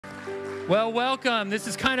Well, welcome. This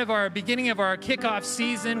is kind of our beginning of our kickoff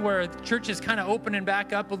season where the church is kind of opening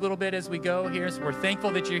back up a little bit as we go here. So we're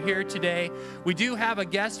thankful that you're here today. We do have a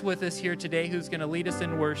guest with us here today who's going to lead us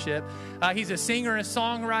in worship. He's a singer and a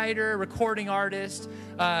songwriter, recording artist.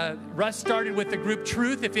 Russ started with the group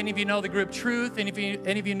Truth, if any of you know the group Truth. And if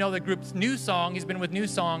any of you know the group's NewSong, he's been with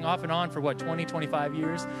NewSong off and on for, 20, 25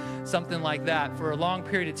 years? Something like that, for a long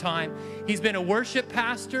period of time. He's been a worship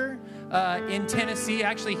pastor in Tennessee.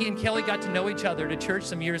 Actually, he and Kelly got to know each other at a church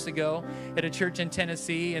some years ago at a church in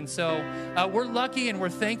Tennessee. And so we're lucky and we're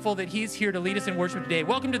thankful that he's here to lead us in worship today.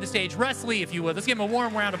 Welcome to the stage, Russ Lee, if you would. Let's give him a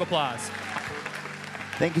warm round of applause.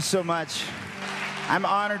 Thank you so much. I'm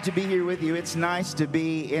honored to be here with you. It's nice to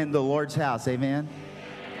be in the Lord's house. Amen.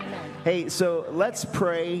 Hey, so let's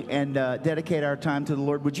pray and dedicate our time to the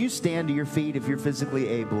Lord. Would you stand to your feet if you're physically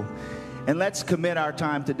able? And let's commit our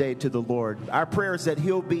time today to the Lord. Our prayer is that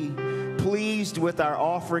He'll be pleased with our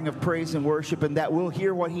offering of praise and worship, and that we'll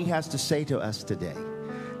hear what He has to say to us today.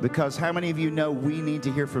 Because how many of you know we need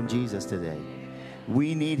to hear from Jesus today?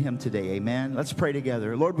 We need Him today. Amen. Let's pray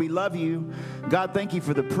together. Lord, we love you. God, thank you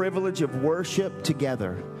for the privilege of worship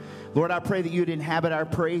together. Lord, I pray that you'd inhabit our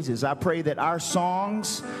praises. I pray that our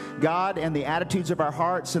songs, God, and the attitudes of our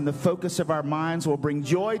hearts and the focus of our minds will bring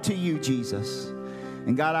joy to you, Jesus.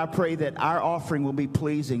 And God, I pray that our offering will be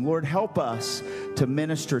pleasing. Lord, help us to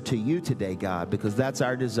minister to you today, God, because that's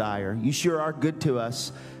our desire. You sure are good to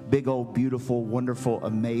us, big old, beautiful, wonderful,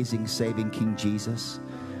 amazing, saving King Jesus.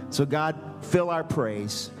 So God, fill our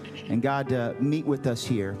praise. And God, meet with us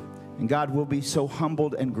here. And God, we'll be so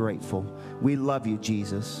humbled and grateful. We love you,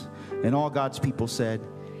 Jesus. And all God's people said,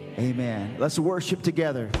 amen. Let's worship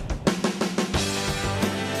together.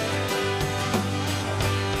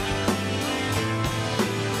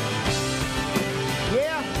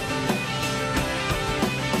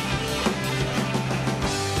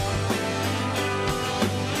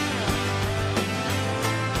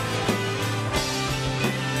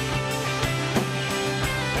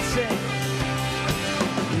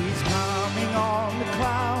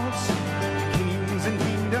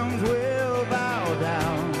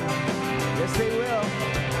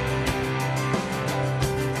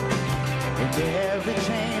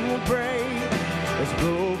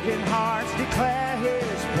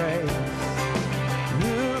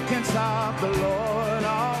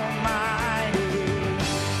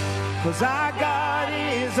 Our God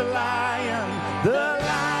is a lion, the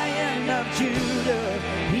Lion of Judah.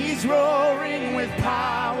 He's roaring with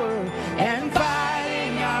power and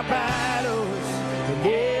fighting our battles. And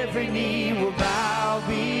every knee will bow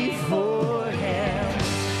before Him.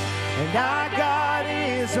 And our God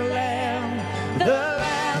is a lamb, the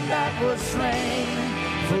lamb that was slain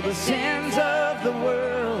for the sins of the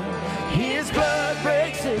world. His blood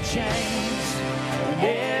breaks the chains. And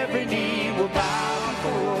every knee will bow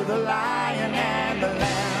before the Lion and the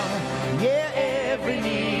Lamb. Yeah, every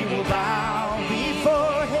knee will bow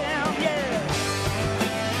before Him. Yeah.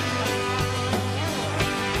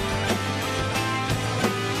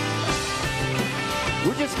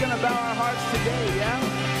 We're just gonna bow our hearts today, yeah?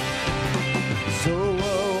 So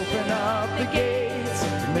open up the gates,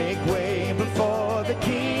 make way before the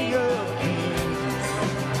King of Kings.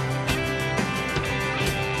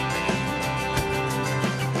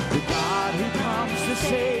 The God who comes to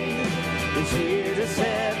save is here to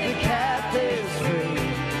set the captives free.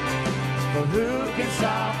 For who can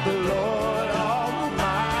stop the Lord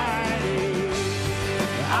Almighty?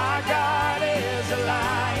 Our God is a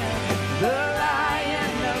lion, the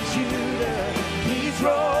Lion of Judah. He's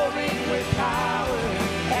roaring with power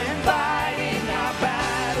and fighting our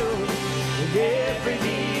battles. And every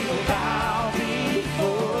knee will bow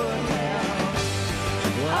before Him.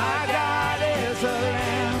 Our God is a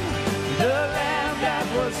lamb, the lamb that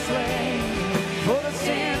was slain for the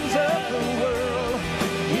sins of the world.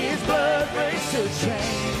 His blood breaks the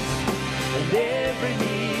chains. And every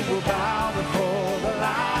knee will bow before the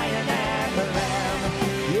Lion and the Lamb.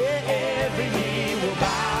 Yeah, every knee will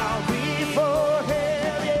bow before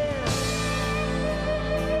Him. Yeah.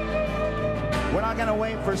 We're not going to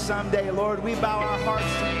wait for someday, Lord. We bow our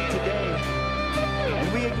hearts to you today.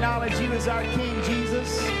 And we acknowledge you as our King,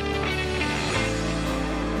 Jesus.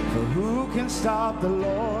 For who can stop the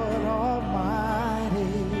Lord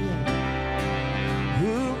Almighty?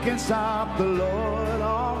 Who can stop the Lord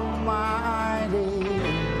Almighty?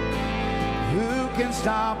 Who can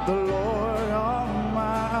stop the Lord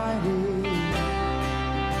Almighty?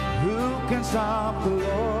 Who can stop the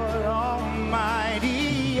Lord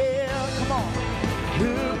Almighty? Yeah, come on.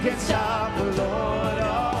 Who can stop the Lord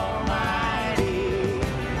Almighty?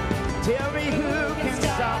 Tell me who can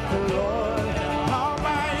stop the Lord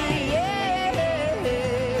Almighty? Yeah.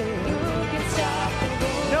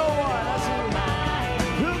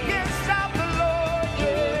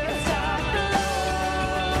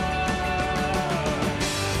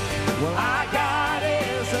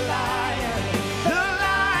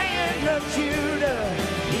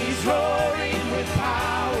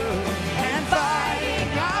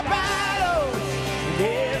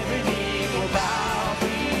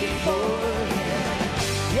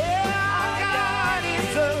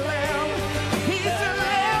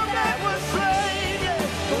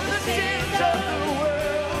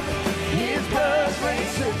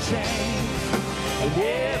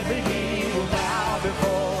 Every knee will bow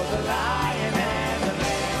before the Lion and the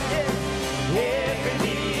Lamb. Every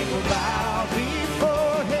knee will bow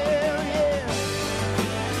before Him.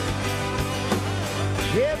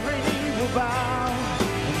 Every knee will bow,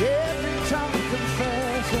 and every tongue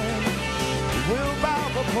confessing will bow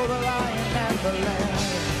before the Lion and the Lamb.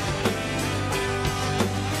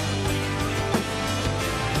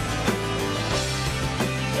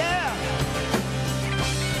 Yeah.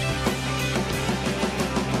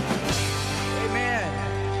 Amen.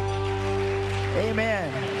 Amen.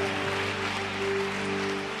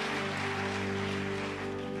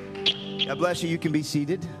 God bless you. You can be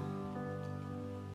seated.